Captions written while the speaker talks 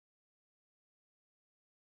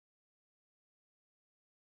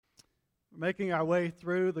We're making our way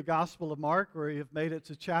through the Gospel of Mark. We have made it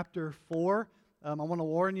to chapter 4. I want to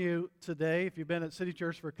warn you today, if you've been at City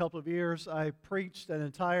Church for a couple of years, I preached an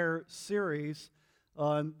entire series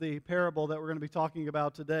on the parable that we're going to be talking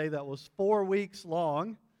about today that was 4 weeks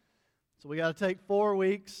long. So we got to take 4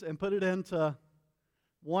 weeks and put it into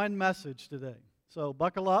one message today. So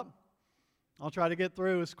buckle up. I'll try to get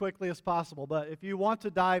through as quickly as possible. But if you want to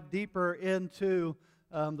dive deeper into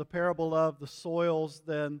the parable of the soils,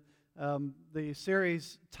 then the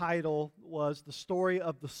series title was The Story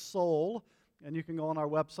of the Soul, and you can go on our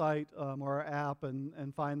website or our app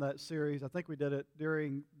and find that series. I think we did it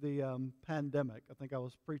during the pandemic. I think I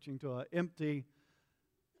was preaching to an empty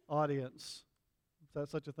audience. Is that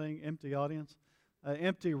such a thing, empty audience? An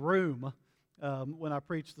empty room when I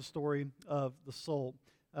preached the story of the soul.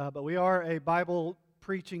 But we are a Bible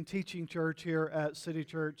preaching, teaching church here at City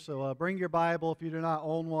Church. So bring your Bible. If you do not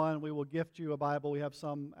own one, we will gift you a Bible. We have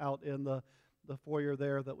some out in the foyer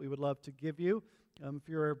there that we would love to give you. If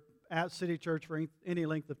you're at City Church for any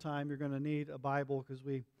length of time, you're going to need a Bible because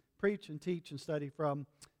we preach and teach and study from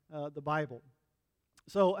the Bible.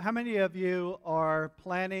 So how many of you are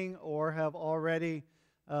planning or have already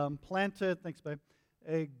planted, thanks babe,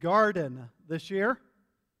 a garden this year?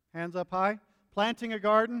 Hands up high. Planting a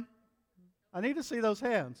garden? I need to see those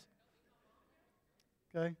hands.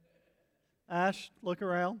 Okay. Ash, look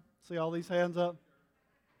around. See all these hands up?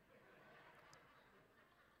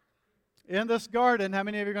 In this garden, how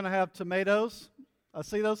many of you are going to have tomatoes? I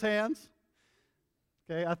see those hands.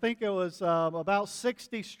 Okay, I think it was about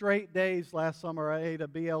 60 straight days last summer I ate a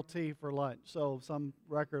BLT for lunch, so some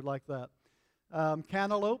record like that.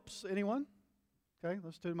 Cantaloupes, anyone? Okay,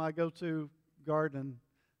 those two are my go-to garden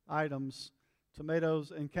items.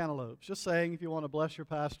 Tomatoes and cantaloupes. Just saying, if you want to bless your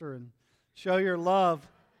pastor and show your love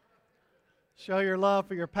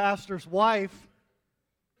for your pastor's wife,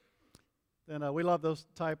 then we love those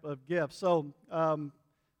type of gifts. So,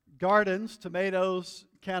 gardens, tomatoes,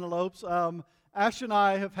 cantaloupes. Ash and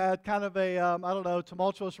I have had kind of a,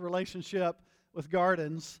 tumultuous relationship with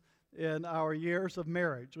gardens in our years of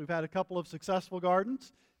marriage. We've had a couple of successful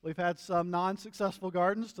gardens. We've had some non-successful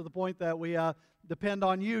gardens to the point that we depend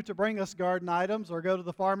on you to bring us garden items or go to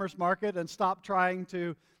the farmer's market and stop trying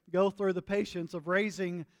to go through the patience of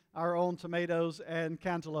raising our own tomatoes and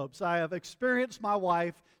cantaloupes. I have experienced my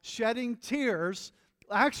wife shedding tears,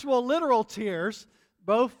 actual literal tears,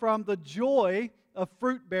 both from the joy of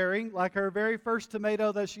fruit bearing, like her very first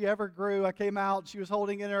tomato that she ever grew. I came out, she was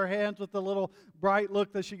holding in her hands with the little bright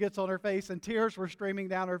look that she gets on her face, and tears were streaming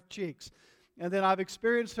down her cheeks. And then I've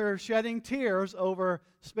experienced her shedding tears over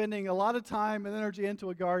spending a lot of time and energy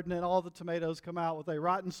into a garden, and all the tomatoes come out with a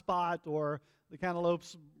rotten spot, or the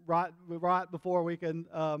cantaloupes rot before we can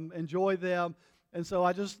enjoy them. And so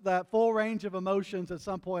that full range of emotions, at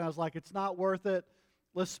some point I was like, it's not worth it.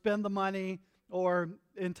 Let's spend the money or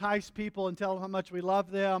entice people and tell them how much we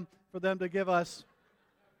love them for them to give us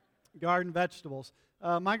garden vegetables.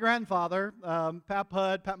 My grandfather, Pap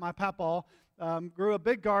Hud, my papaw, grew a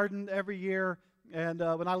big garden every year, and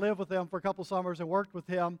when I lived with him for a couple summers and worked with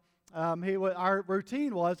him, our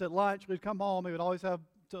routine was at lunch, we'd come home, he would always have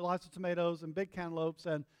lots of tomatoes and big cantaloupes,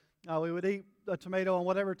 and we would eat a tomato on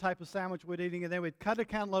whatever type of sandwich we're eating, and then we'd cut a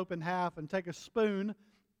cantaloupe in half and take a spoon,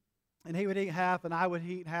 and he would eat half and I would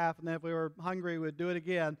eat half, and then if we were hungry, we'd do it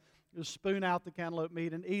again, just spoon out the cantaloupe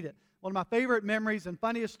meat and eat it. One of my favorite memories and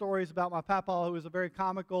funniest stories about my papa, who was a very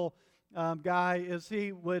comical guy, is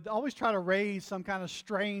he would always try to raise some kind of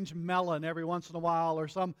strange melon every once in a while, or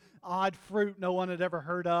some odd fruit no one had ever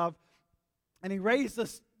heard of. And he raised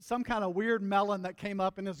some kind of weird melon that came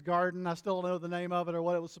up in his garden. I still don't know the name of it or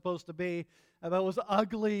what it was supposed to be, but it was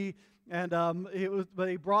ugly. And but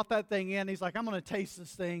he brought that thing in. He's like, I'm going to taste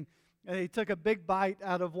this thing. And he took a big bite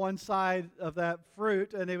out of one side of that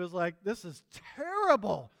fruit, and he was like, this is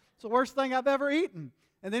terrible. It's the worst thing I've ever eaten.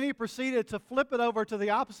 And then he proceeded to flip it over to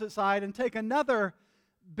the opposite side and take another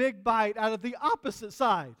big bite out of the opposite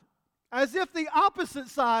side, as if the opposite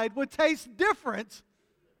side would taste different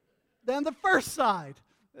than the first side.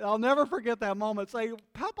 I'll never forget that moment. Say,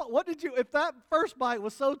 Papa, if that first bite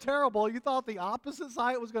was so terrible, you thought the opposite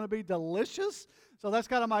side was going to be delicious? So that's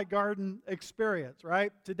kind of my garden experience,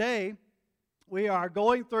 right? Today, we are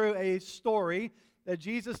going through a story that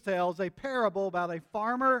Jesus tells, a parable about a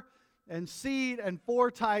farmer and seed and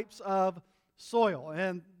 4 types of soil.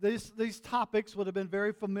 And these topics would have been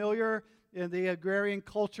very familiar in the agrarian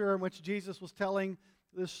culture in which Jesus was telling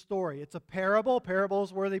this story. It's a parable.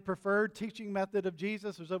 Parables were the preferred teaching method of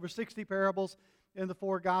Jesus. There's over 60 parables in the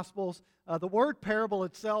 4 Gospels. The word parable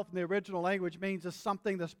itself in the original language means it's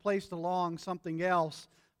something that's placed along something else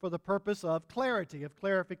for the purpose of clarity, of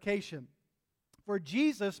clarification. For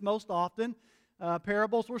Jesus, most often,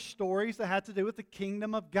 parables were stories that had to do with the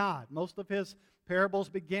kingdom of God. Most of his parables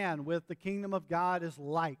began with the kingdom of God is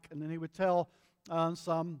like, and then he would tell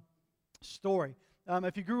some story.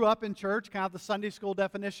 If you grew up in church, kind of the Sunday school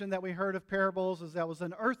definition that we heard of parables is that was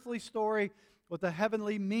an earthly story with a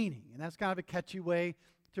heavenly meaning. And that's kind of a catchy way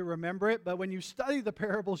to remember it. But when you study the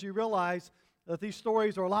parables, you realize that these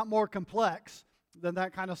stories are a lot more complex than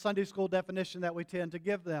that kind of Sunday school definition that we tend to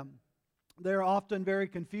give them. They're often very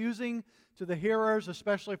confusing to the hearers,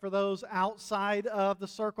 especially for those outside of the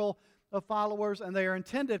circle of followers, and they are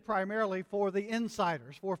intended primarily for the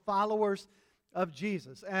insiders, for followers of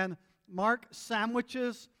Jesus. And Mark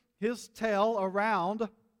sandwiches his tale around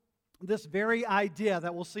this very idea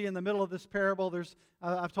that we'll see in the middle of this parable.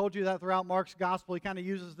 I've told you that throughout Mark's gospel, he kind of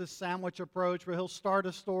uses this sandwich approach where he'll start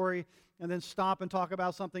a story and then stop and talk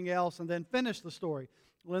about something else and then finish the story.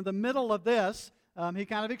 Well, in the middle of this, he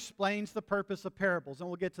kind of explains the purpose of parables, and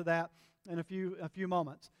we'll get to that in a few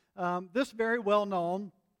moments. This very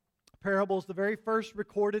well-known parable is the very first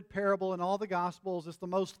recorded parable in all the Gospels. It's the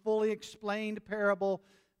most fully explained parable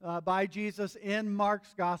by Jesus in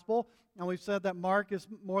Mark's Gospel. And we've said that Mark is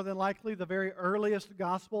more than likely the very earliest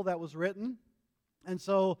Gospel that was written. And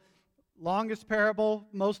so, longest parable,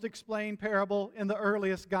 most explained parable in the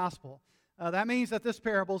earliest Gospel. That means that this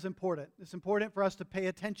parable is important. It's important for us to pay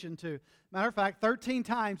attention to. Matter of fact, 13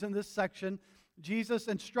 times in this section, Jesus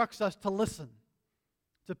instructs us to listen,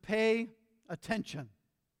 to pay attention.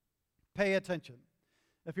 Pay attention.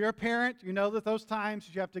 If you're a parent, you know that those times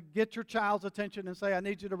you have to get your child's attention and say, I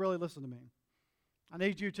need you to really listen to me. I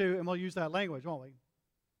need you to, and we'll use that language, won't we?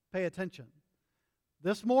 Pay attention.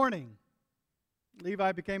 This morning,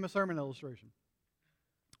 Levi became a sermon illustration.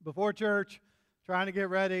 Before church, trying to get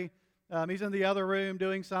ready. He's in the other room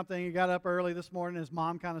doing something. He got up early this morning. His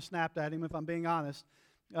mom kind of snapped at him, if I'm being honest,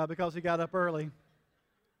 because he got up early.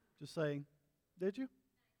 Just saying, did you?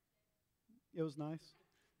 It was nice.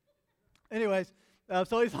 Anyways,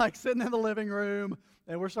 so he's like sitting in the living room,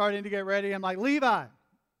 and we're starting to get ready. I'm like, Levi.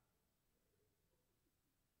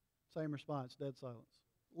 Same response, dead silence.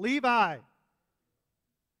 Levi.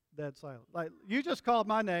 Dead silence. Like, you just called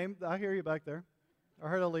my name. I hear you back there. I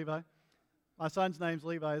heard a Levi. My son's name's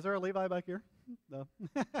Levi. Is there a Levi back here? No.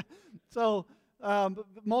 So,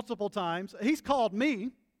 multiple times. He's called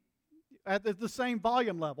me at the same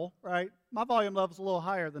volume level, right? My volume level is a little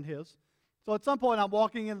higher than his. So at some point I'm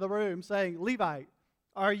walking in the room saying, Levi,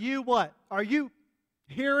 are you what? Are you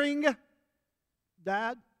hearing,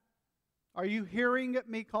 Dad? Are you hearing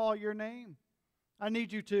me call your name? I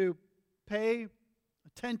need you to pay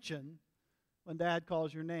attention when Dad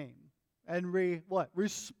calls your name. And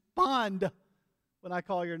respond when I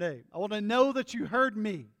call your name. I want to know that you heard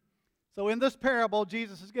me. So in this parable,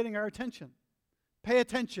 Jesus is getting our attention. Pay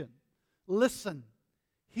attention. Listen.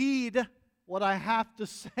 Heed what I have to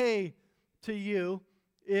say to you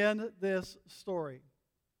in this story.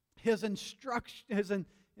 His instruction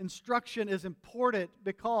is important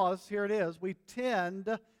because, here it is, we've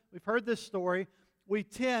heard this story, we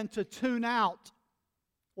tend to tune out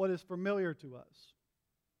what is familiar to us.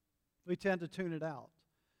 We tend to tune it out.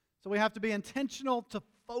 So we have to be intentional to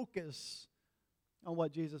focus on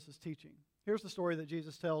what Jesus is teaching. Here's the story that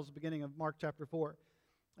Jesus tells at the beginning of Mark chapter 4.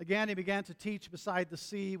 Again, he began to teach beside the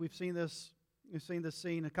sea. We've seen this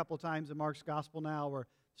scene a couple of times in Mark's gospel now, where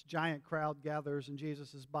this giant crowd gathers and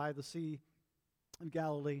Jesus is by the sea in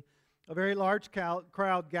Galilee. A very large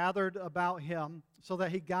crowd gathered about him so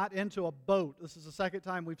that he got into a boat. This is the second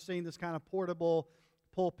time we've seen this kind of portable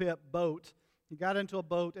pulpit boat. He got into a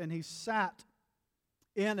boat and he sat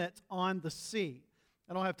in it on the sea.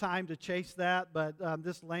 I don't have time to chase that, but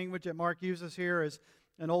this language that Mark uses here is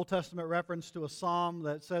an Old Testament reference to a psalm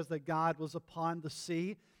that says that God was upon the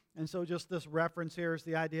sea. And so just this reference here is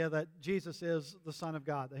the idea that Jesus is the Son of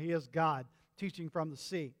God, that he is God teaching from the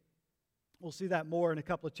sea. We'll see that more in a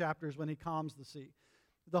couple of chapters when he calms the sea.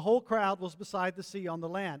 The whole crowd was beside the sea on the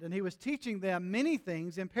land, and he was teaching them many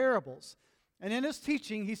things in parables. And in his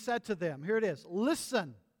teaching, he said to them, here it is,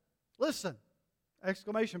 listen, listen,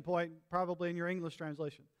 exclamation point, probably in your English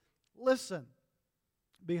translation. Listen,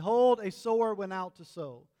 behold, a sower went out to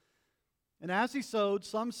sow. And as he sowed,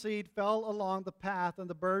 some seed fell along the path, and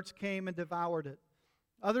the birds came and devoured it.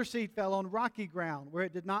 Other seed fell on rocky ground, where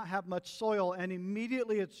it did not have much soil, and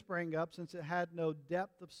immediately it sprang up, since it had no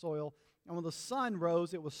depth of soil. And when the sun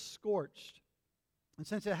rose, it was scorched. And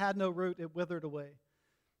since it had no root, it withered away.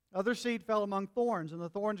 Other seed fell among thorns, and the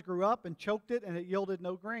thorns grew up and choked it, and it yielded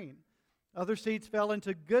no grain. Other seeds fell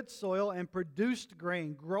into good soil and produced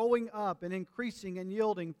grain, growing up and increasing and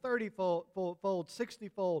yielding 30-fold,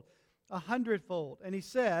 60-fold, 100-fold. And he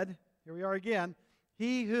said, Here we are again.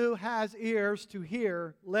 He who has ears to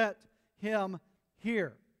hear, let him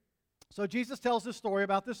hear. So Jesus tells this story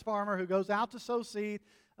about this farmer who goes out to sow seed.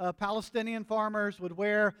 Palestinian farmers would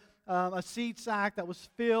wear a seed sack that was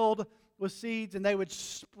filled with seeds, and they would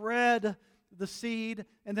spread the seed,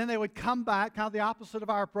 and then they would come back, kind of the opposite of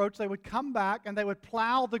our approach. They would come back and they would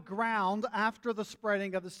plow the ground after the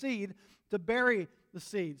spreading of the seed to bury the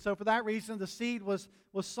seed. So for that reason, the seed was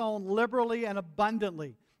sown liberally and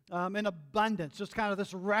abundantly, in abundance, just kind of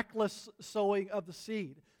this reckless sowing of the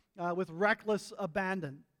seed with reckless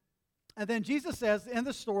abandon. And then Jesus says in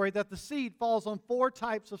the story that the seed falls on 4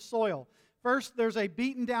 types of soil. First, there's a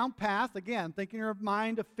beaten down path. Again, think in your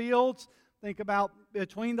mind of fields. Think about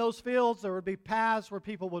between those fields, there would be paths where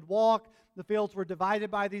people would walk. The fields were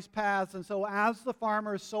divided by these paths. And so as the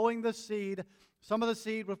farmer is sowing the seed, some of the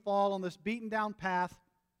seed would fall on this beaten down path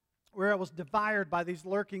where it was devoured by these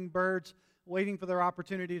lurking birds waiting for their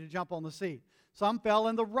opportunity to jump on the seed. Some fell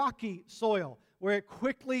in the rocky soil where it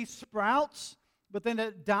quickly sprouts, but then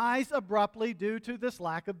it dies abruptly due to this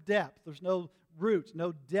lack of depth. There's no roots,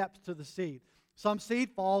 no depth to the seed. Some seed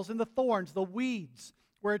falls in the thorns, the weeds,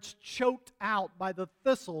 where it's choked out by the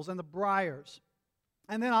thistles and the briars.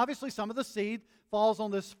 And then obviously some of the seed falls on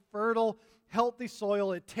this fertile, healthy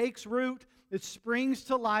soil. It takes root, it springs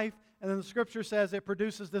to life, and then the Scripture says it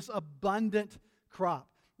produces this abundant crop.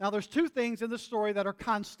 Now there's 2 things in this story that are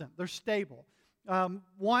constant. They're stable.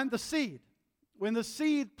 One, the seed. When the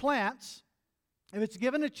seed plants, if it's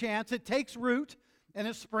given a chance, it takes root and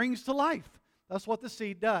it springs to life. That's what the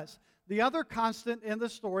seed does. The other constant in the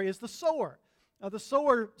story is the sower. The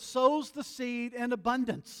sower sows the seed in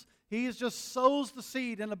abundance. He just sows the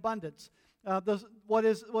seed in abundance. What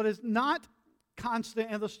is not constant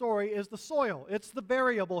in the story is the soil. It's the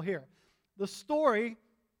variable here. The soil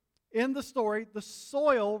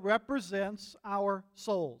represents our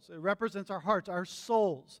souls. It represents our hearts, our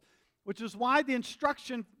souls, which is why the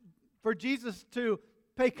instruction for Jesus to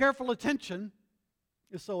pay careful attention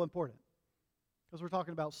is so important, because we're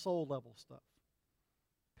talking about soul level stuff.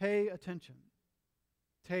 Pay attention.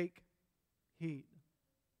 Take heed.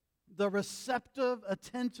 The receptive,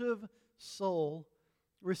 attentive soul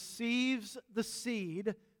receives the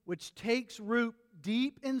seed which takes root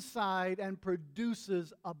deep inside and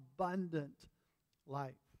produces abundant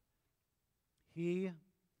life. He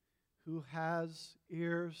who has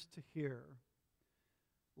ears to hear,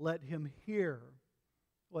 let him hear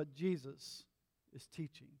what Jesus is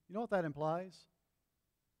teaching. You know what that implies?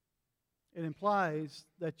 It implies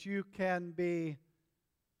that you can be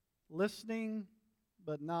listening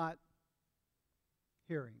but not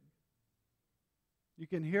hearing. You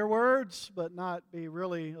can hear words but not be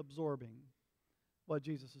really absorbing what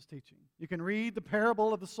Jesus is teaching. You can read the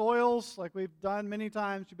parable of the soils like we've done many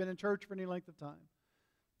times. You've been in church for any length of time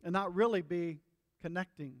and not really be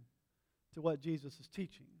connecting to what Jesus is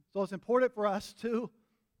teaching. So it's important for us to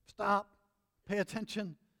stop, pay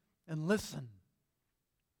attention, and listen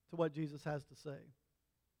to what Jesus has to say.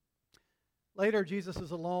 Later, Jesus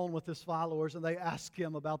is alone with his followers, and they ask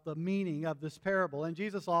him about the meaning of this parable. And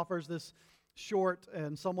Jesus offers this short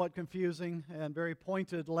and somewhat confusing and very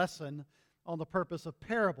pointed lesson on the purpose of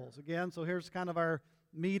parables. Again, so here's kind of our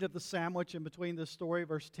meat of the sandwich in between this story,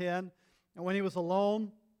 verse 10. And when he was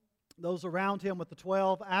alone, those around him with the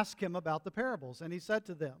 12 asked him about the parables. And he said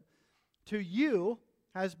to them, "To you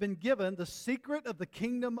has been given the secret of the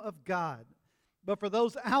kingdom of God. But for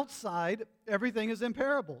those outside, everything is in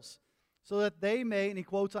parables, so that they may," and he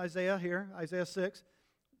quotes Isaiah here, Isaiah 6,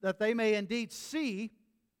 "that they may indeed see,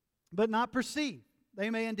 but not perceive. They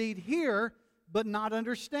may indeed hear, but not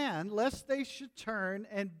understand, lest they should turn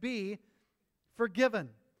and be forgiven."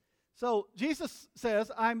 So Jesus says,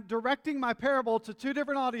 I'm directing my parable to 2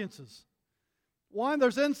 different audiences. 1,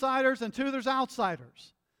 there's insiders, and 2, there's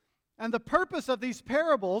outsiders. And the purpose of these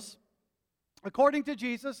parables, according to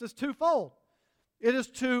Jesus, is twofold. It is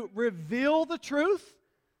to reveal the truth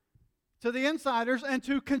to the insiders and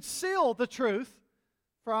to conceal the truth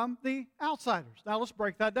from the outsiders. Now let's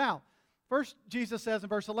break that down. First, Jesus says in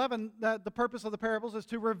verse 11 that the purpose of the parables is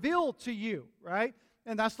to reveal to you, right?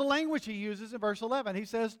 And that's the language he uses in verse 11. He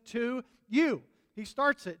says, to you. He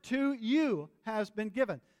starts it, to you has been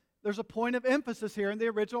given. There's a point of emphasis here in the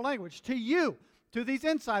original language. To you, to these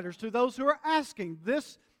insiders, to those who are asking.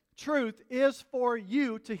 This truth is for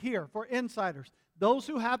you to hear, for insiders. Those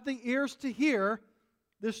who have the ears to hear,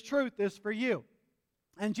 this truth is for you.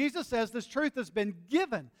 And Jesus says this truth has been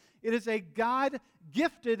given. It is a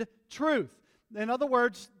God-gifted truth. In other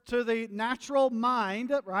words, to the natural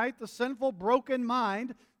mind, right, the sinful, broken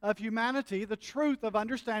mind of humanity, the truth of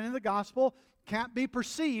understanding the gospel can't be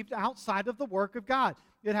perceived outside of the work of God.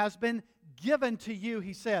 it has been given to you,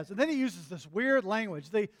 he says. And then he uses this weird language,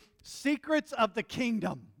 the secrets of the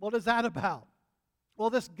kingdom. What is that about? Well,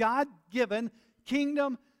 this God-given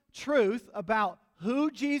kingdom truth about who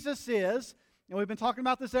Jesus is, and we've been talking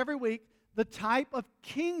about this every week, the type of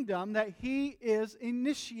kingdom that he is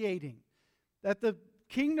initiating. That the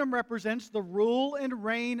kingdom represents the rule and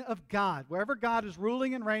reign of God. Wherever God is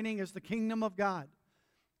ruling and reigning is the kingdom of God.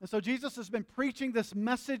 And so Jesus has been preaching this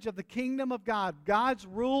message of the kingdom of God, God's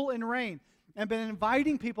rule and reign, and been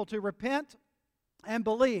inviting people to repent and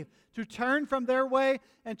believe, to turn from their way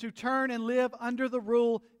and to turn and live under the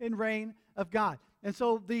rule and reign of God. And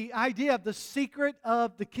so the idea of the secret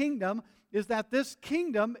of the kingdom is that this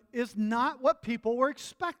kingdom is not what people were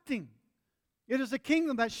expecting. It is a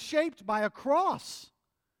kingdom that's shaped by a cross,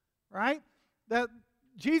 right? That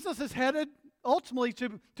Jesus is headed ultimately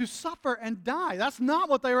to suffer and die. That's not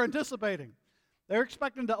what they were anticipating. They're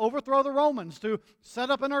expecting to overthrow the Romans, to set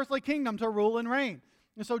up an earthly kingdom to rule and reign.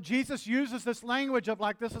 And so Jesus uses this language of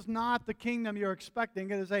like, this is not the kingdom you're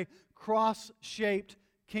expecting. It is a cross-shaped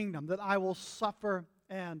kingdom that I will suffer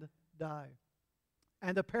and die.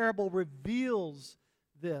 And the parable reveals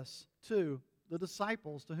this to the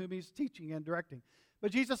disciples to whom he's teaching and directing.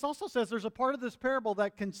 But Jesus also says there's a part of this parable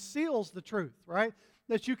that conceals the truth, right?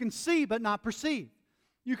 That you can see but not perceive.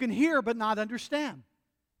 You can hear but not understand.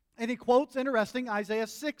 And he quotes, interesting, Isaiah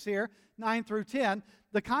 6 here, 9 through 10.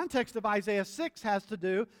 The context of Isaiah 6 has to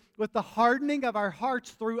do with the hardening of our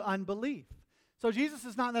hearts through unbelief. So Jesus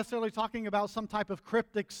is not necessarily talking about some type of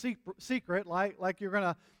cryptic secret like you're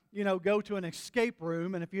going to go to an escape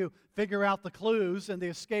room, and if you figure out the clues in the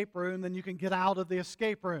escape room, then you can get out of the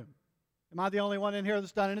escape room. Am I the only one in here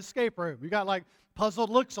that's done an escape room? You got like puzzled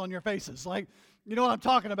looks on your faces. Like, you know what I'm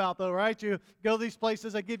talking about though, right? You go to these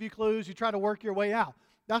places, they give you clues, you try to work your way out.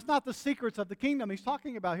 That's not the secrets of the kingdom he's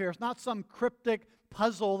talking about here. It's not some cryptic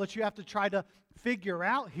puzzle that you have to try to figure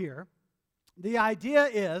out here. The idea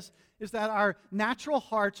is that our natural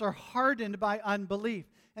hearts are hardened by unbelief.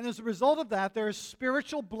 And as a result of that, there is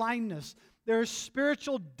spiritual blindness. There is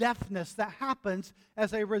spiritual deafness that happens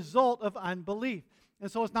as a result of unbelief. And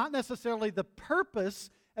so it's not necessarily the purpose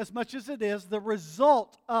as much as it is the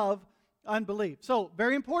result of unbelief. So,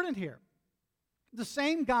 very important here. The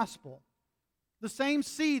same gospel, the same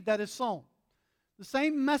seed that is sown, the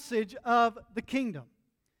same message of the kingdom,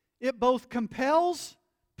 it both compels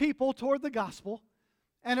people toward the gospel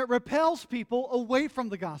and it repels people away from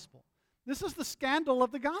the gospel. This is the scandal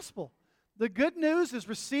of the gospel. The good news is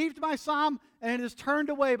received by some and it is turned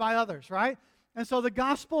away by others, right? And so the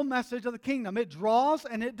gospel message of the kingdom, it draws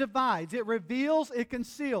and it divides. It reveals, it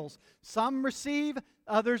conceals. Some receive,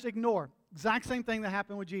 others ignore. Exact same thing that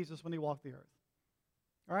happened with Jesus when he walked the earth.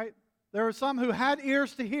 All right? There were some who had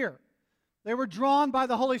ears to hear. They were drawn by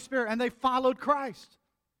the Holy Spirit and they followed Christ.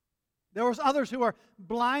 There was others who were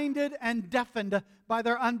blinded and deafened by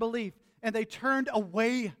their unbelief and they turned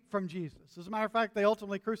away from Jesus. As a matter of fact, they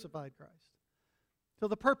ultimately crucified Christ. So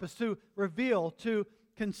the purpose, to reveal, to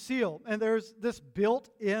conceal. And there's this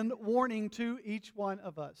built-in warning to each one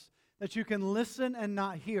of us, that you can listen and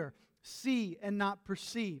not hear, see and not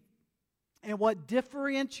perceive. And what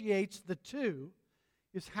differentiates the two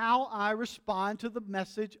is how I respond to the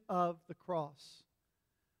message of the cross.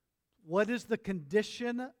 What is the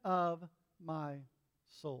condition of my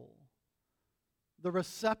soul? The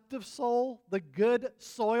receptive soul, the good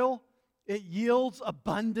soil, it yields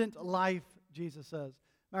abundant life, Jesus says.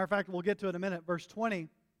 Matter of fact, we'll get to it in a minute. Verse 20,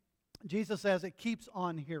 Jesus says it keeps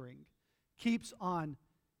on hearing. Keeps on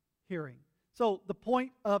hearing. So the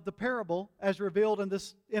point of the parable, as revealed in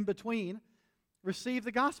this in-between, receive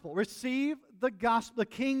the gospel. Receive the gospel, the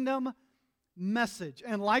kingdom message.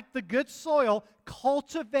 And like the good soil,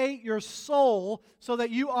 cultivate your soul so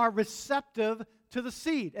that you are receptive to the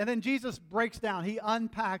seed. And then Jesus breaks down. He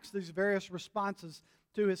unpacks these various responses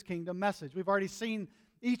to his kingdom message. We've already seen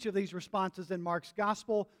each of these responses in Mark's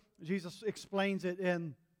gospel. Jesus explains it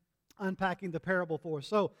in unpacking the parable for us.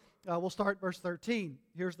 So we'll start verse 13.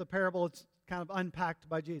 Here's the parable. It's kind of unpacked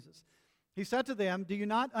by Jesus. He said to them, "Do you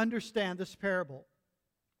not understand this parable?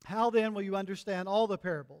 How then will you understand all the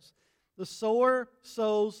parables? The sower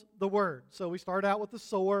sows the word." So we start out with the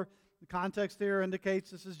sower. The context here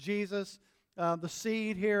indicates this is Jesus. The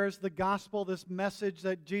seed here is the gospel, this message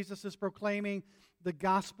that Jesus is proclaiming, the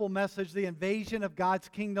gospel message, the invasion of God's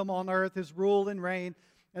kingdom on earth, his rule and reign.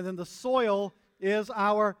 And then the soil is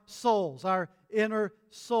our souls, our inner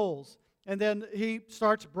souls. And then he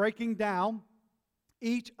starts breaking down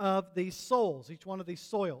each of these souls, each one of these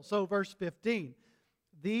soils. So verse 15,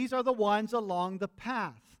 these are the ones along the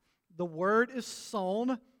path. The word is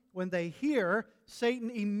sown when they hear, Satan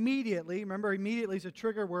immediately, remember immediately is a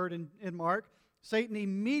trigger word in Mark, Satan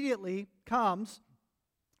immediately comes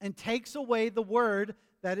and takes away the word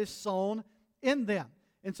that is sown in them.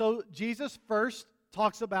 And so Jesus first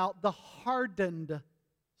talks about the hardened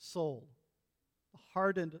soul. The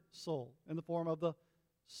hardened soul in the form of the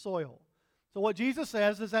soil. So what Jesus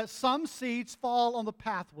says is that some seeds fall on the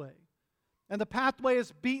pathway. And the pathway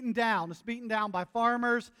is beaten down. It's beaten down by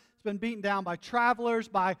farmers. It's been beaten down by travelers,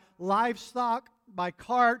 by livestock, by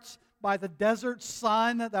carts, by the desert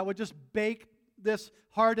sun that would just bake this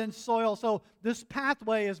hardened soil. So this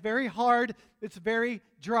pathway is very hard. It's very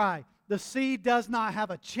dry. The seed does not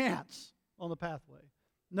have a chance on the pathway.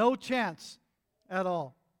 No chance at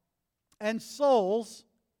all. And souls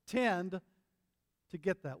tend to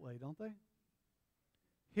get that way, don't they?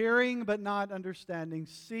 Hearing but not understanding,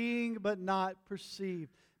 seeing but not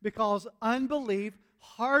perceived, because unbelief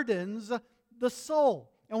hardens the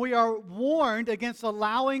soul. And we are warned against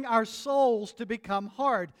allowing our souls to become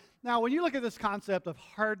hard. Now, when you look at this concept of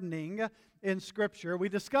hardening in Scripture, we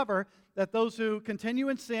discover that those who continue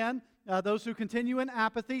in sin, those who continue in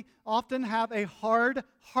apathy, often have a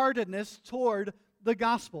hard-heartedness toward the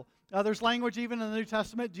gospel. There's language even in the New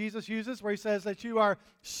Testament Jesus uses where he says that you are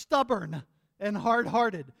stubborn and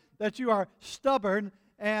hard-hearted, that you are stubborn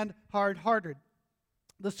and hard-hearted.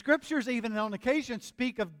 The Scriptures even on occasion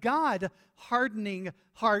speak of God hardening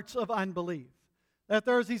hearts of unbelief. That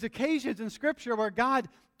there's these occasions in Scripture where God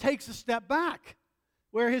takes a step back,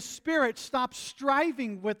 where His Spirit stops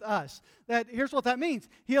striving with us. That here's what that means.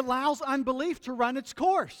 He allows unbelief to run its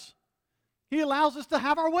course. He allows us to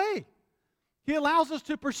have our way. He allows us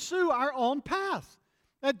to pursue our own path.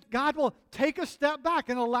 That God will take a step back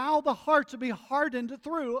and allow the heart to be hardened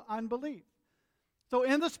through unbelief. So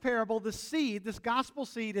in this parable, the seed, this gospel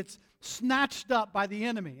seed, it's snatched up by the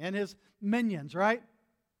enemy and his minions, right?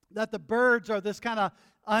 That the birds are this kind of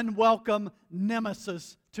unwelcome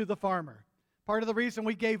nemesis to the farmer. Part of the reason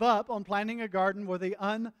we gave up on planting a garden were the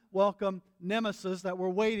unwelcome nemesis that were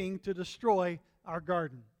waiting to destroy our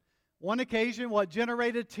garden. One occasion, what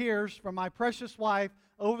generated tears from my precious wife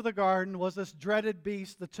over the garden was this dreaded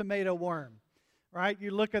beast, the tomato worm. Right?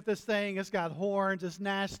 You look at this thing, it's got horns, it's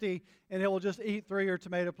nasty, and it will just eat through your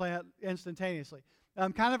tomato plant instantaneously.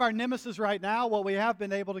 Kind of our nemesis right now, what we have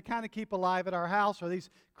been able to kind of keep alive at our house are these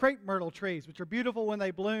crepe myrtle trees, which are beautiful when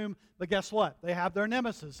they bloom, but guess what? They have their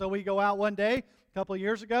nemesis. So we go out one day, a couple of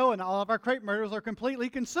years ago, and all of our crepe myrtles are completely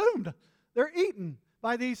consumed. They're eaten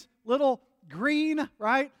by these little green,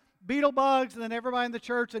 right, beetle bugs, and then everybody in the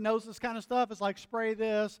church that knows this kind of stuff is like, spray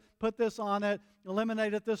this, put this on it,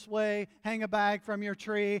 eliminate it this way, hang a bag from your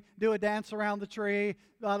tree, do a dance around the tree,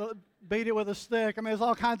 beat it with a stick. I mean, there's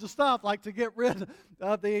all kinds of stuff like to get rid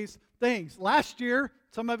of these things. Last year,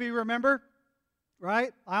 some of you remember,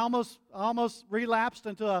 right? I almost relapsed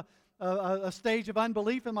into a stage of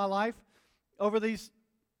unbelief in my life over these,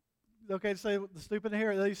 okay to say the stupid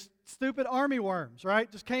here, these stupid army worms,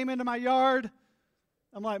 right? Just came into my yard.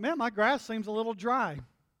 I'm like, man, my grass seems a little dry.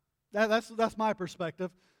 That's my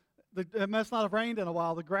perspective. It must not have rained in a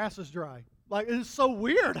while. The grass is dry. Like, it's so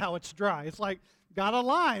weird how it's dry. It's like got a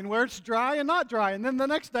line where it's dry and not dry. And then the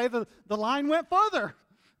next day, the line went further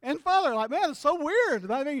and further. Like, man, it's so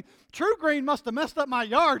weird. I mean, True Green must have messed up my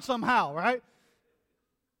yard somehow, right?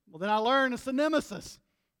 Well, then I learned it's the nemesis,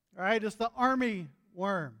 right? It's the army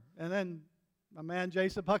worm. And then my man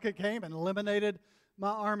Jason Puckett came and eliminated my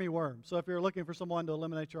army worm. So if you're looking for someone to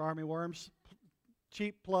eliminate your army worms,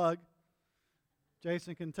 cheap plug,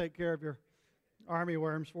 Jason can take care of your army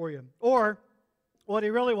worms for you. Or what he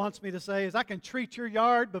really wants me to say is I can treat your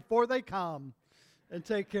yard before they come and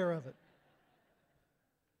take care of it.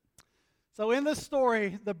 So in this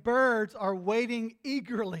story, the birds are waiting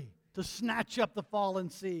eagerly to snatch up the fallen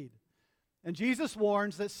seed. And Jesus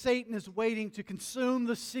warns that Satan is waiting to consume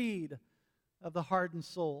the seed of the hardened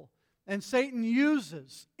soul. And Satan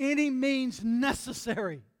uses any means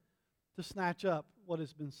necessary to snatch up what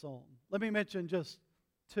has been sown. Let me mention just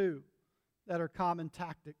two that are common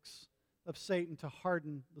tactics of Satan to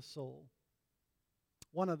harden the soul.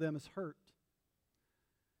 One of them is hurt.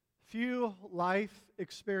 Few life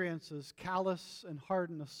experiences callous and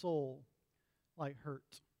harden a soul like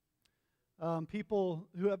hurt. People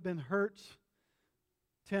who have been hurt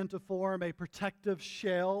tend to form a protective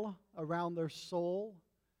shell around their soul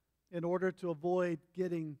in order to avoid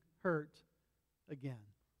getting hurt again.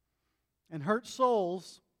 And hurt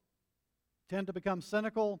souls tend to become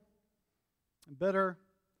cynical and bitter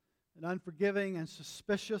and unforgiving and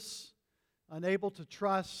suspicious, unable to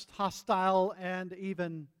trust, hostile, and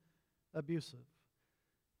even abusive.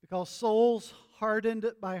 Because souls hardened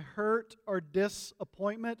by hurt or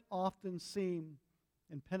disappointment often seem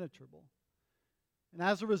impenetrable. And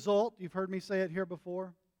as a result, you've heard me say it here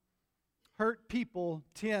before, hurt people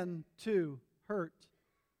tend to hurt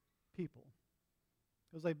people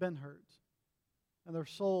because they've been hurt and their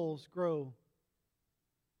souls grow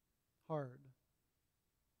hard.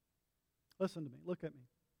 Listen to me, look at me.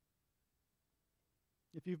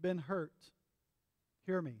 If you've been hurt,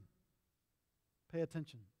 hear me. Pay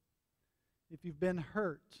attention. If you've been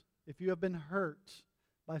hurt, if you have been hurt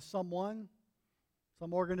by someone,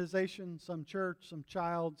 some organization, some church, some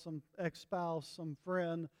child, some ex-spouse, some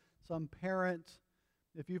friend, some parent,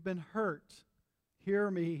 if you've been hurt,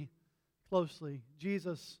 hear me closely.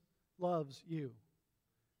 Jesus loves you.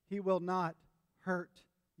 He will not hurt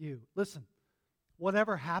you. Listen,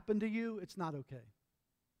 whatever happened to you, it's not okay.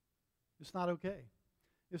 It's not okay.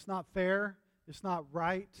 It's not fair. It's not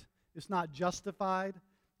right. It's not justified.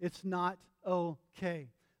 It's not okay.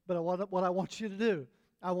 But what I want you to do,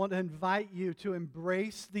 I want to invite you to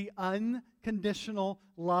embrace the unconditional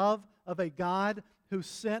love of a God who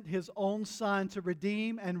sent His own Son to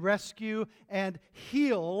redeem and rescue and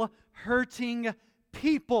heal hurting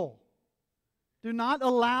people. Do not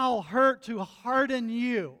allow hurt to harden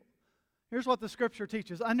you. Here's what the Scripture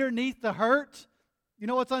teaches. Underneath the hurt, you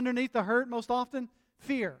know what's underneath the hurt most often?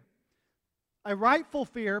 Fear. A rightful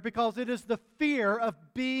fear, because it is the fear of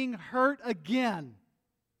being hurt again.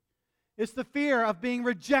 It's the fear of being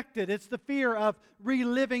rejected. It's the fear of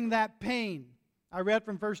reliving that pain. I read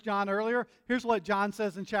from 1 John earlier. Here's what John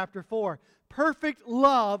says in chapter 4. Perfect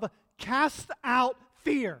love casts out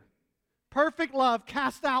fear. Perfect love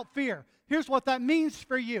casts out fear. Here's what that means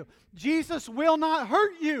for you. Jesus will not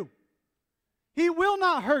hurt you. He will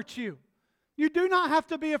not hurt you. You do not have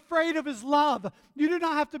to be afraid of His love. You do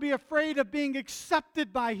not have to be afraid of being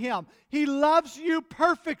accepted by Him. He loves you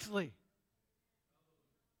perfectly.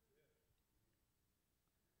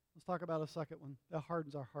 Let's talk about a second one that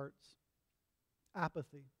hardens our hearts.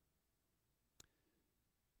 Apathy.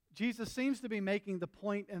 Jesus seems to be making the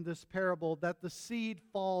point in this parable that the seed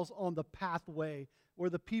falls on the pathway where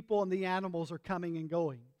the people and the animals are coming and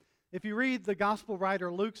going. If you read the gospel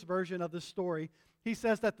writer Luke's version of this story, he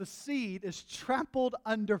says that the seed is trampled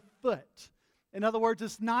underfoot. In other words,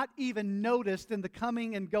 it's not even noticed in the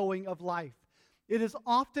coming and going of life. It is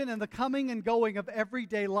often in the coming and going of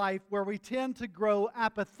everyday life where we tend to grow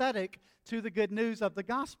apathetic to the good news of the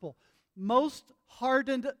gospel. Most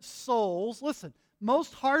hardened souls, listen,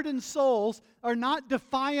 most hardened souls are not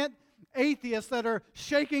defiant atheists that are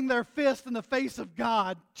shaking their fist in the face of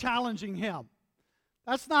God, challenging Him.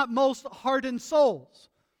 That's not most hardened souls.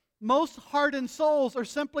 Most hardened souls are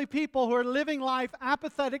simply people who are living life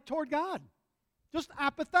apathetic toward God. Just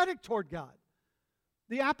apathetic toward God.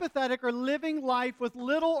 The apathetic are living life with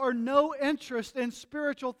little or no interest in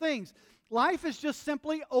spiritual things. Life is just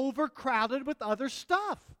simply overcrowded with other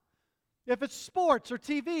stuff. If it's sports or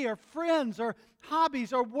TV or friends or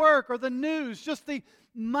hobbies or work or the news, just the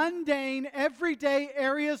mundane, everyday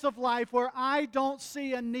areas of life where I don't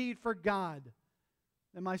see a need for God,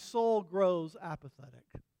 then my soul grows apathetic,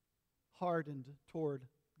 hardened toward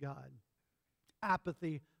God.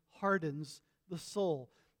 Apathy hardens the soul,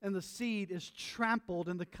 and the seed is trampled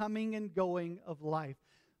in the coming and going of life.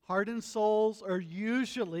 Hardened souls are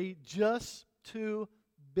usually just too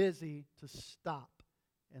busy to stop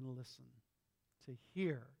and listen, to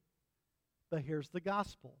hear. But here's the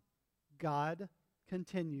gospel. God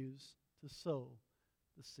continues to sow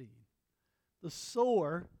the seed. The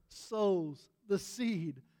sower sows the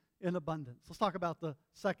seed in abundance. Let's talk about the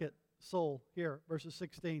second soul here, verses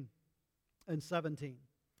 16 and 17.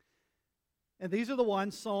 And these are the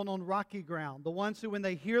ones sown on rocky ground, the ones who, when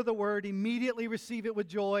they hear the word, immediately receive it with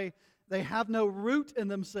joy. They have no root in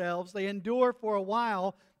themselves. They endure for a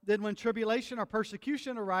while. Then when tribulation or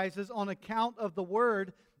persecution arises on account of the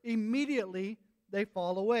word, immediately they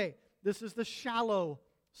fall away. This is the shallow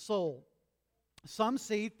soul. Some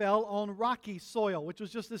seed fell on rocky soil, which was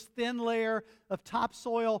just this thin layer of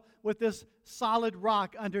topsoil with this solid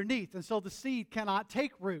rock underneath. And so the seed cannot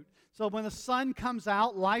take root. So when the sun comes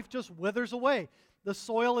out, life just withers away. The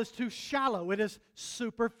soil is too shallow. It is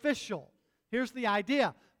superficial. Here's the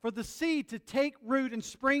idea. For the seed to take root and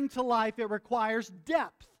spring to life, it requires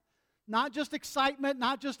depth. Not just excitement,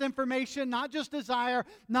 not just information, not just desire,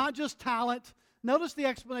 not just talent. Notice the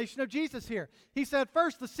explanation of Jesus here. He said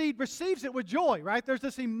first the seed receives it with joy, right? There's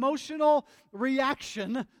this emotional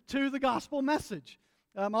reaction to the gospel message.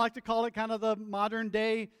 I like to call it kind of the modern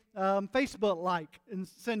day Facebook-like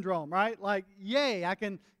syndrome, right? Like, yay, I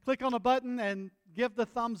can click on a button and give the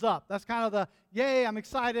thumbs up. That's kind of the, yay, I'm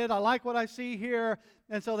excited, I like what I see here.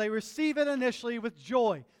 And so they receive it initially with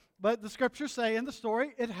joy. But the scriptures say in the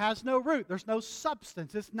story, it has no root. There's no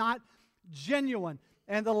substance. It's not genuine.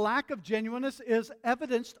 And the lack of genuineness is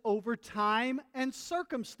evidenced over time and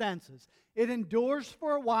circumstances. It endures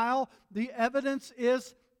for a while. The evidence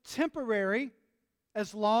is temporary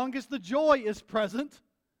as long as the joy is present.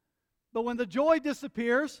 But when the joy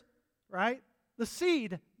disappears, right, the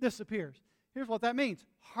seed disappears. Here's what that means.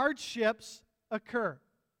 Hardships occur.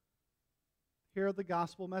 Hear the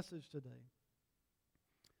gospel message today.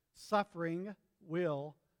 Suffering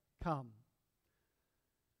will come.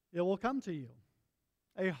 It will come to you.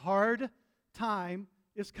 A hard time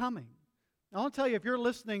is coming. I want to tell you, if you're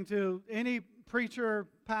listening to any preacher,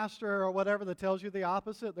 pastor, or whatever that tells you the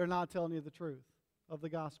opposite, they're not telling you the truth of the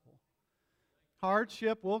gospel.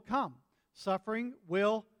 Hardship will come. Suffering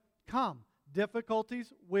will come.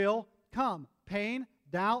 Difficulties will come. Pain,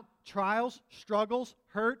 doubt, trials, struggles,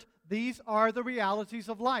 hurt, these are the realities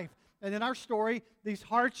of life. And in our story, these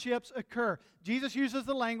hardships occur. Jesus uses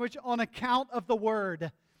the language on account of the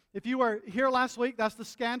word. If you were here last week, that's the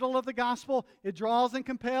scandal of the gospel. It draws and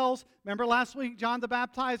compels. Remember last week, John the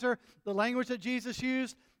Baptizer, the language that Jesus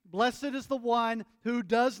used? Blessed is the one who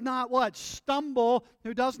does not what? Stumble,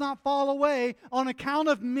 who does not fall away on account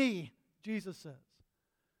of me, Jesus says.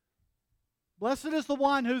 Blessed is the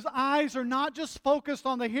one whose eyes are not just focused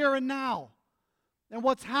on the here and now and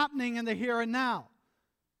what's happening in the here and now.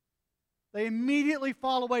 They immediately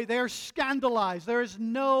fall away. They are scandalized. There is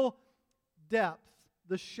no depth.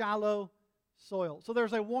 The shallow soil. So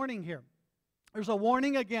there's a warning here. There's a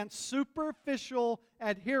warning against superficial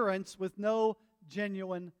adherence with no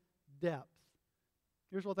genuine depth.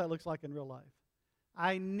 Here's what that looks like in real life.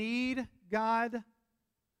 I need God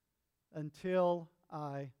until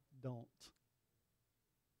I don't.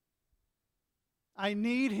 I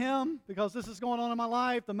need Him because this is going on in my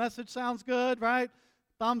life. The message sounds good, right?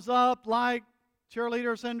 Thumbs up, like,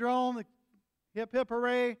 cheerleader syndrome, hip, hip,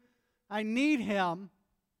 hooray. I need Him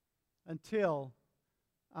until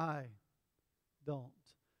I don't.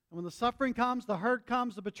 And when the suffering comes, the hurt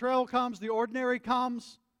comes, the betrayal comes, the ordinary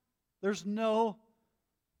comes, there's no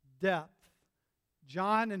depth.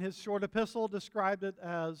 John, in his short epistle, described it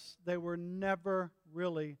as they were never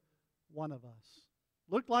really one of us.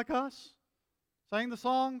 Looked like us, sang the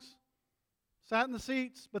songs, sat in the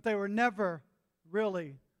seats, but they were never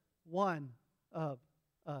really one of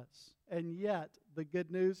us. And yet, the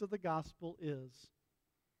good news of the gospel is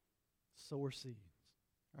sower seeds,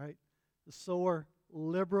 right? The sower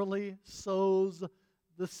liberally sows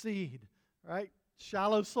the seed, right?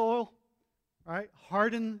 Shallow soil, right?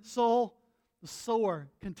 Hardened soul, the sower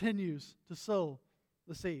continues to sow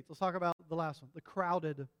the seeds. Let's talk about the last one, the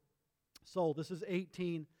crowded soul. This is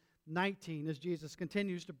 18:19 as Jesus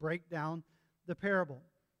continues to break down the parable.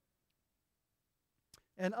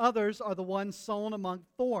 And others are the ones sown among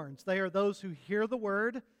thorns. They are those who hear the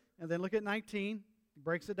word, and then look at 19. He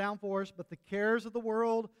breaks it down for us. But the cares of the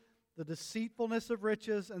world, the deceitfulness of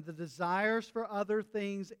riches, and the desires for other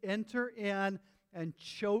things enter in and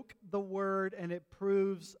choke the word, and it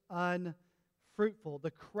proves unfruitful.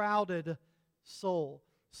 The crowded soul.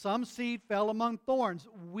 Some seed fell among thorns,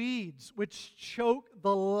 weeds, which choke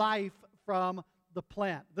the life from the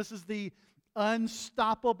plant. This is the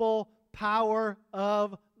unstoppable power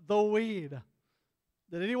of the weed.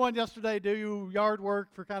 Did anyone yesterday do yard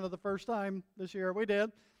work for kind of the first time this year? We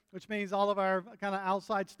did, which means all of our kind of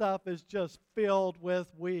outside stuff is just filled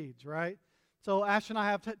with weeds, right? So Ash and I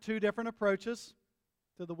have two different approaches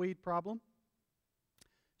to the weed problem.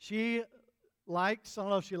 She likes, I don't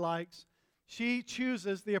know if she likes, she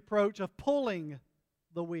chooses the approach of pulling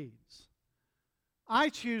the weeds. I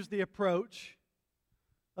choose the approach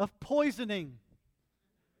of poisoning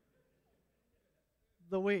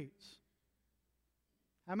the weeds.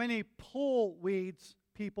 How many pull weeds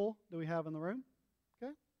people do we have in the room?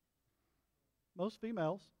 Okay. Most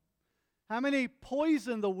females. How many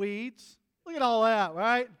poison the weeds? Look at all that,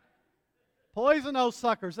 right? Poison those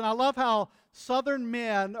suckers. And I love how Southern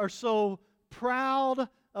men are so proud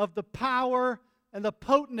of the power and the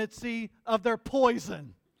potency of their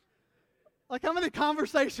poison. Like, how many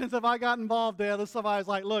conversations have I got involved in that somebody's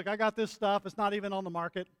like, look, I got this stuff. It's not even on the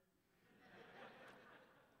market.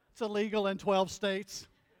 It's illegal in 12 states.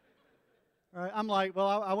 All right, I'm like,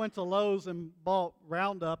 well, I went to Lowe's and bought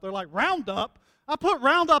Roundup. They're like, Roundup? I put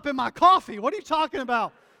Roundup in my coffee. What are you talking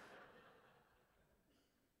about?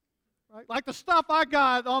 Right? Like the stuff I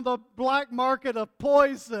got on the black market of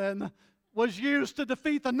poison was used to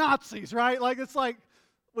defeat the Nazis, right? Like, it's like,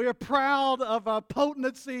 We are proud of our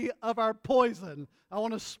potency of our poison. I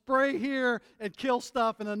want to spray here and kill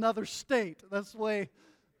stuff in another state. That's the way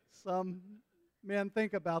some men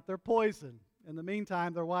think about their poison. In the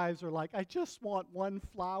meantime, their wives are like, I just want one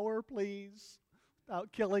flower, please,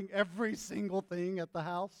 without killing every single thing at the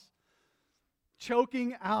house.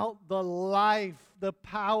 Choking out the life, the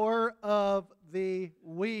power of the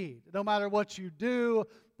weed. No matter what you do,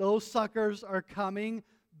 those suckers are coming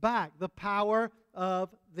back. The power of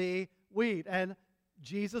the weed. And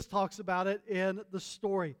Jesus talks about it in the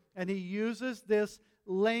story. And he uses this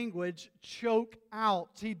language, choke out.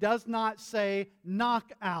 He does not say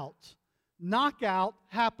knock out. Knockout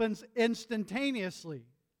happens instantaneously.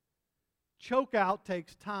 Choke out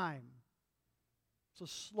takes time. It's a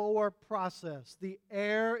slower process. The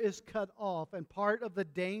air is cut off. And part of the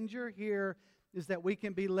danger here is that we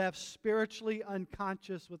can be left spiritually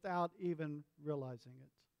unconscious without even realizing it.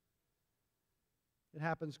 It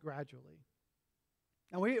happens gradually.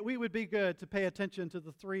 And we would be good to pay attention to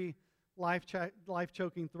the three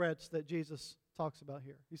life-choking threats that Jesus talks about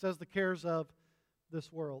here. He says the cares of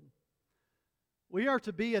this world. We are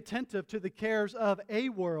to be attentive to the cares of a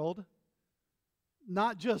world,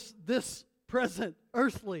 not just this present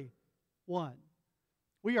earthly one.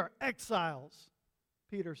 We are exiles,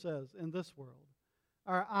 Peter says, in this world.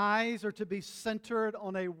 Our eyes are to be centered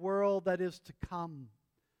on a world that is to come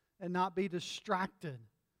and not be distracted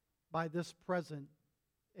by this present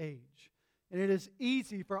age. And it is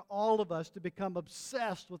easy for all of us to become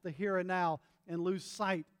obsessed with the here and now and lose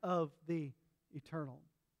sight of the eternal.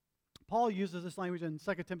 Paul uses this language in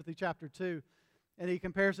 2 Timothy chapter 2, and he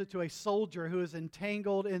compares it to a soldier who is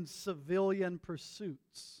entangled in civilian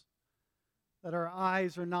pursuits, that our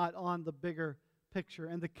eyes are not on the bigger picture.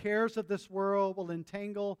 And the cares of this world will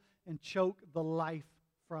entangle and choke the life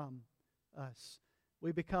from us.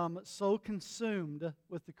 We become so consumed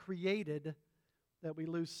with the created that we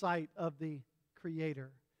lose sight of the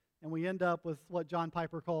Creator. And we end up with what John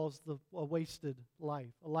Piper calls a wasted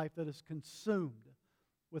life, a life that is consumed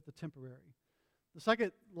with the temporary. The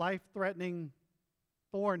second life-threatening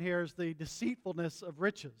thorn here is the deceitfulness of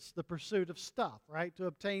riches, the pursuit of stuff, right? To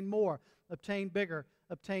obtain more, obtain bigger,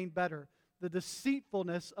 obtain better. The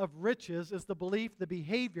deceitfulness of riches is the belief, the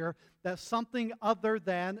behavior that something other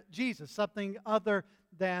than Jesus, something other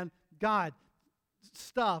than God,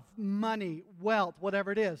 stuff, money, wealth,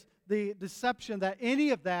 whatever it is, the deception that any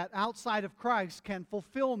of that outside of Christ can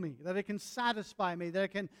fulfill me, that it can satisfy me, that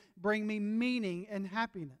it can bring me meaning and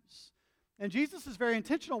happiness. And Jesus is very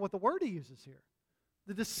intentional with the word he uses here,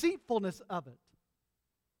 the deceitfulness of it.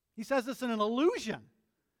 He says it's an illusion.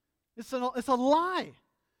 It's a lie.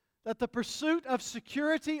 That the pursuit of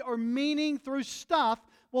security or meaning through stuff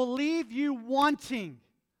will leave you wanting.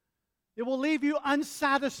 It will leave you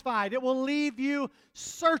unsatisfied. It will leave you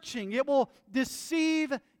searching. It will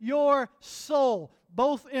deceive your soul,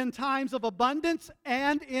 both in times of abundance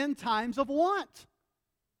and in times of want.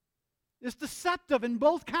 It's deceptive in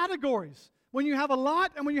both categories. When you have a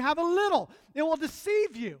lot and when you have a little, it will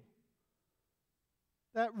deceive you.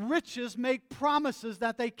 That riches make promises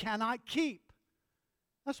that they cannot keep.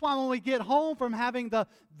 That's why when we get home from having the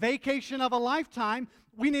vacation of a lifetime,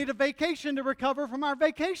 we need a vacation to recover from our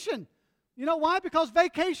vacation. You know why? Because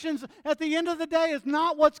vacations at the end of the day is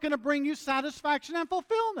not what's going to bring you satisfaction and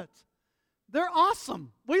fulfillment. They're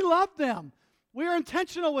awesome. We love them. We are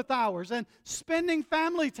intentional with ours and spending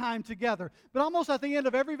family time together. But almost at the end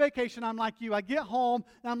of every vacation, I'm like you. I get home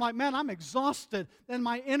and I'm like, man, I'm exhausted. And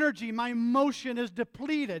my energy, my emotion is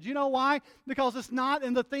depleted. You know why? Because it's not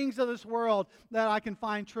in the things of this world that I can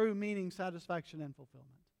find true meaning, satisfaction, and fulfillment.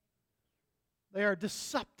 They are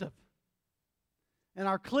deceptive. And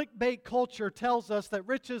our clickbait culture tells us that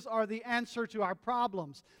riches are the answer to our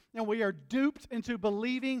problems. And we are duped into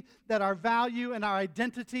believing that our value and our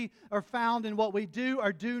identity are found in what we do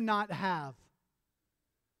or do not have.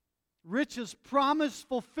 Riches promise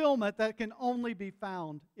fulfillment that can only be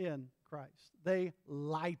found in Christ. They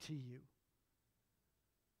lie to you.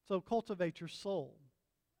 So cultivate your soul.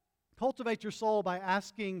 Cultivate your soul by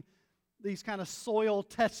asking these kind of soil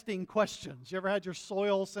testing questions. You ever had your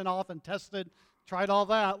soil sent off and tested? Tried all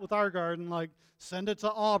that with our garden, like send it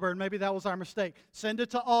to Auburn. Maybe that was our mistake. Send it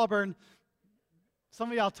to Auburn. Some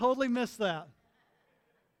of y'all totally missed that.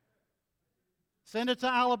 Send it to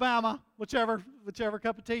Alabama, whichever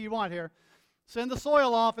cup of tea you want here. Send the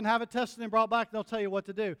soil off and have it tested and brought back, and they'll tell you what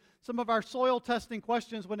to do. Some of our soil testing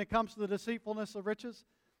questions when it comes to the deceitfulness of riches.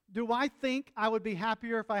 Do I think I would be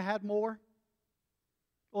happier if I had more?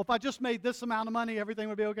 Well, if I just made this amount of money, everything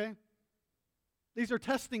would be okay? These are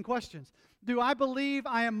testing questions. Do I believe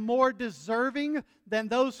I am more deserving than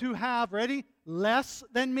those who have, ready, less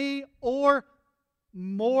than me or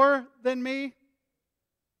more than me?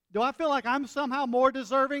 Do I feel like I'm somehow more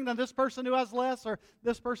deserving than this person who has less or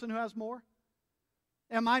this person who has more?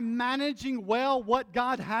 Am I managing well what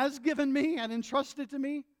God has given me and entrusted to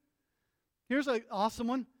me? Here's an awesome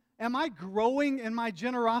one. Am I growing in my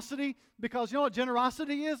generosity? Because you know what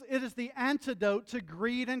generosity is? It is the antidote to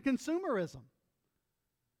greed and consumerism.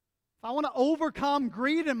 If I want to overcome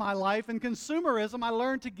greed in my life and consumerism, I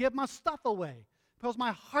learn to give my stuff away because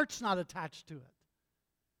my heart's not attached to it.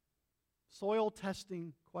 Soil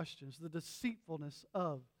testing questions, the deceitfulness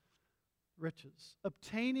of riches.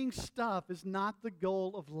 Obtaining stuff is not the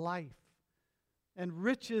goal of life. And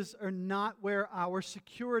riches are not where our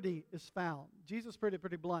security is found. Jesus pretty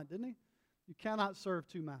blunt, didn't he? You cannot serve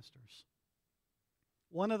two masters.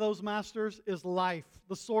 One of those masters is life,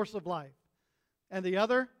 the source of life. And the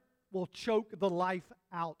other will choke the life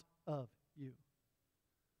out of you.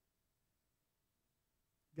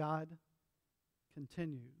 God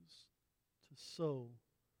continues to sow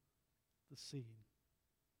the seed.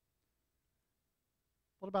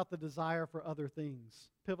 What about the desire for other things?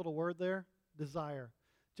 Pivotal word there, desire.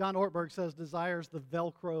 John Ortberg says desire is the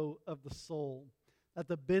Velcro of the soul. That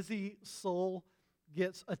the busy soul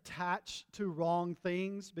gets attached to wrong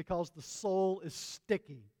things because the soul is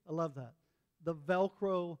sticky. I love that. The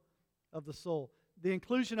Velcro of the soul. The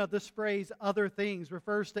inclusion of this phrase, other things,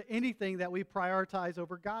 refers to anything that we prioritize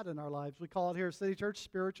over God in our lives. We call it here at City Church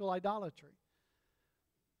spiritual idolatry.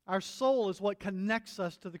 Our soul is what connects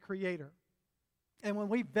us to the Creator. And when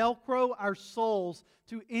we Velcro our souls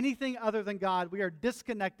to anything other than God, we are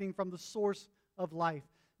disconnecting from the source of life.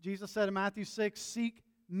 Jesus said in Matthew 6, seek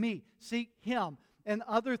me, seek Him, and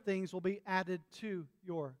other things will be added to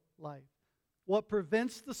your life. What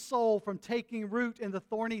prevents the soul from taking root in the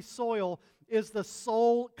thorny soil is the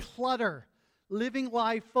soul clutter, living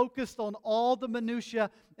life focused on all the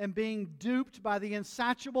minutia and being duped by the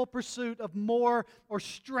insatiable pursuit of more or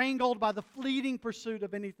strangled by the fleeting pursuit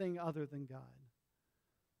of anything other than God.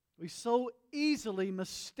 We so easily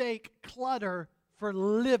mistake clutter for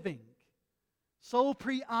living, so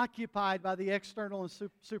preoccupied by the external and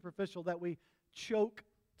superficial that we choke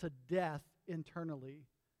to death internally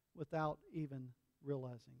without even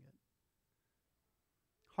realizing it.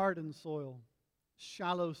 Hardened soil,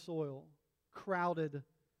 shallow soil, crowded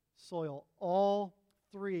soil, all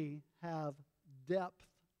three have depth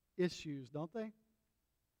issues, don't they?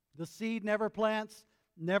 The seed never plants,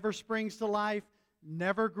 never springs to life,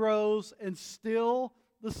 never grows, and still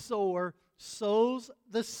the sower sows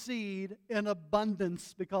the seed in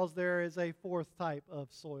abundance because there is a fourth type of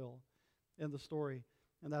soil in the story,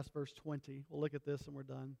 and that's verse 20. We'll look at this and we're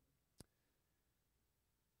done.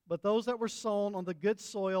 But those that were sown on the good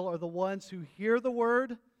soil are the ones who hear the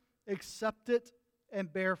word, accept it,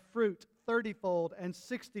 and bear fruit 30-fold and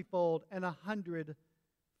 60-fold and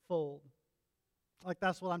 100-fold. Like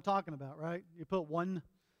that's what I'm talking about, right? You put one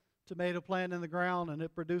tomato plant in the ground and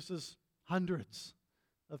it produces hundreds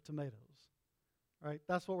of tomatoes, right?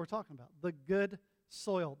 That's what we're talking about. The good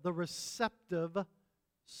soil, the receptive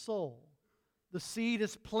soul. The seed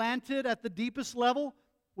is planted at the deepest level.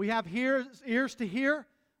 We have ears to hear.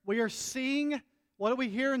 We are seeing. What do we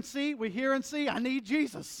hear and see? We hear and see, I need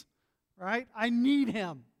Jesus, right? I need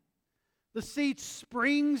Him. The seed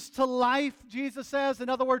springs to life, Jesus says. In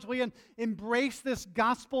other words, we embrace this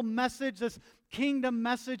gospel message, this kingdom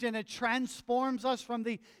message, and it transforms us from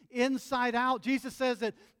the inside out. Jesus says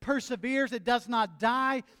it perseveres, it does not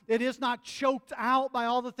die, it is not choked out by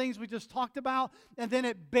all the things we just talked about, and then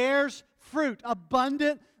it bears fruit,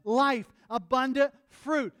 abundant life, abundant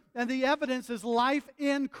fruit. And the evidence is life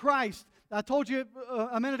in Christ. I told you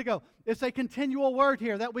a minute ago, it's a continual word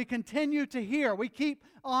here that we continue to hear. We keep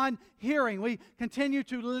on hearing. We continue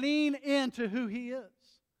to lean into who He is.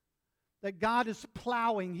 That God is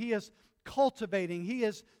plowing, He is cultivating, He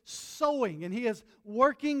is sowing, and He is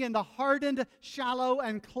working in the hardened, shallow,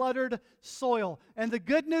 and cluttered soil. And the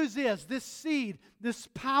good news is this seed, this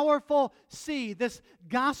powerful seed, this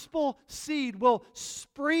gospel seed will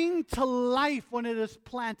spring to life when it is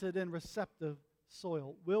planted in receptive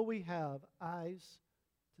soil. Will we have eyes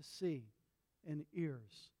to see and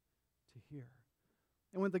ears to hear?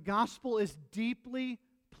 And when the gospel is deeply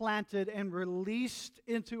planted and released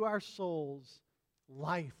into our souls,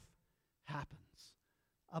 life happens.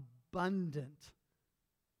 Abundant,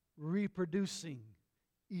 reproducing,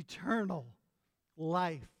 eternal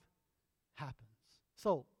life happens.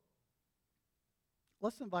 So,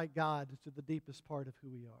 let's invite God to the deepest part of who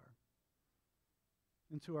we are,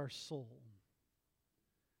 into our soul.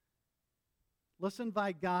 Let's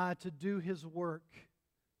invite God to do His work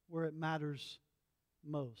where it matters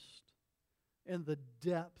most, in the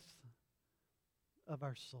depth of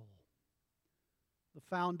our soul. The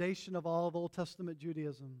foundation of all of Old Testament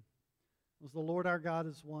Judaism was the Lord our God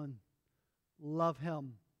is one. Love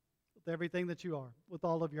Him with everything that you are, with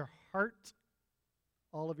all of your heart,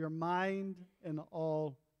 all of your mind, and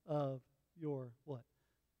all of your what?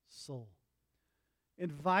 Soul.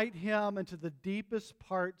 Invite Him into the deepest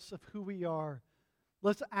parts of who we are.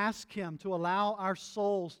 Let's ask Him to allow our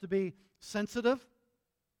souls to be sensitive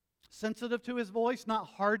to His voice, not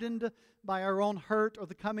hardened by our own hurt or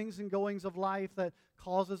the comings and goings of life that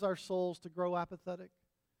causes our souls to grow apathetic.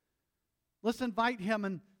 Let's invite Him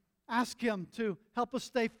and ask Him to help us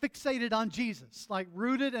stay fixated on Jesus, like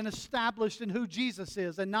rooted and established in who Jesus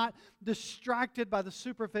is, and not distracted by the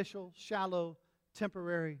superficial, shallow,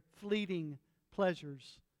 temporary, fleeting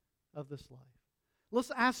pleasures of this life.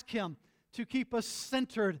 Let's ask Him to keep us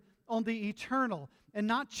centered on the eternal and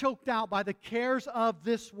not choked out by the cares of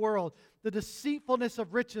this world, the deceitfulness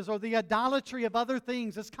of riches, or the idolatry of other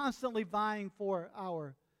things that's constantly vying for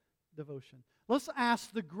our devotion. Let's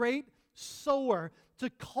ask the great sower to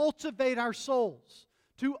cultivate our souls,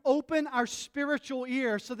 to open our spiritual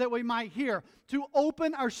ears so that we might hear, to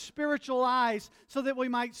open our spiritual eyes so that we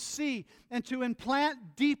might see, and to implant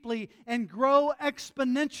deeply and grow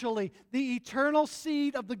exponentially the eternal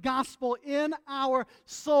seed of the gospel in our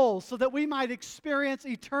souls so that we might experience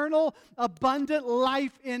eternal, abundant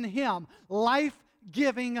life in Him,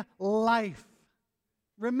 life-giving life.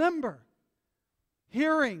 Remember,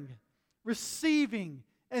 hearing, receiving,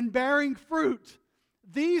 and bearing fruit.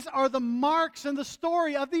 These are the marks in the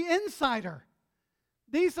story of the insider.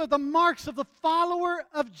 These are the marks of the follower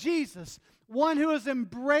of Jesus, one who has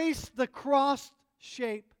embraced the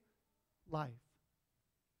cross-shaped life.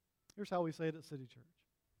 Here's how we say it at City Church.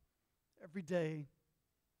 Every day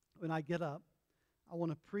when I get up, I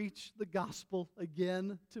want to preach the gospel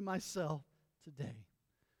again to myself today.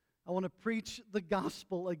 I want to preach the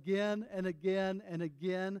gospel again and again and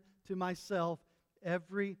again to myself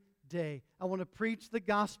every day. I want to preach the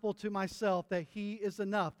gospel to myself that He is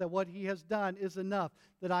enough, that what He has done is enough,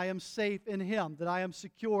 that I am safe in Him, that I am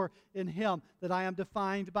secure in Him, that I am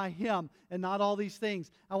defined by Him, and not all these things.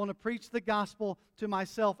 I want to preach the gospel to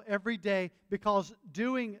myself every day because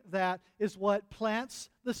doing that is what plants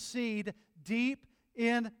the seed deep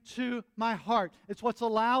into my heart. It's what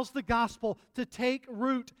allows the gospel to take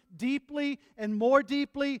root deeply and more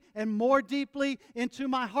deeply and more deeply into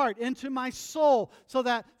my heart, into my soul, so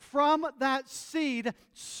that from that seed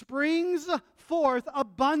springs forth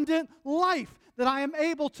abundant life, that I am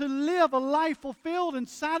able to live a life fulfilled and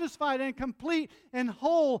satisfied and complete and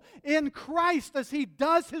whole in Christ as He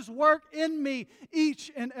does His work in me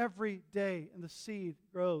each and every day. And the seed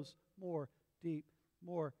grows more deep,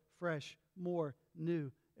 more fresh, more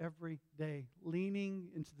new every day, leaning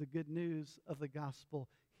into the good news of the gospel.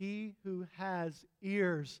 He who has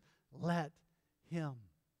ears, let him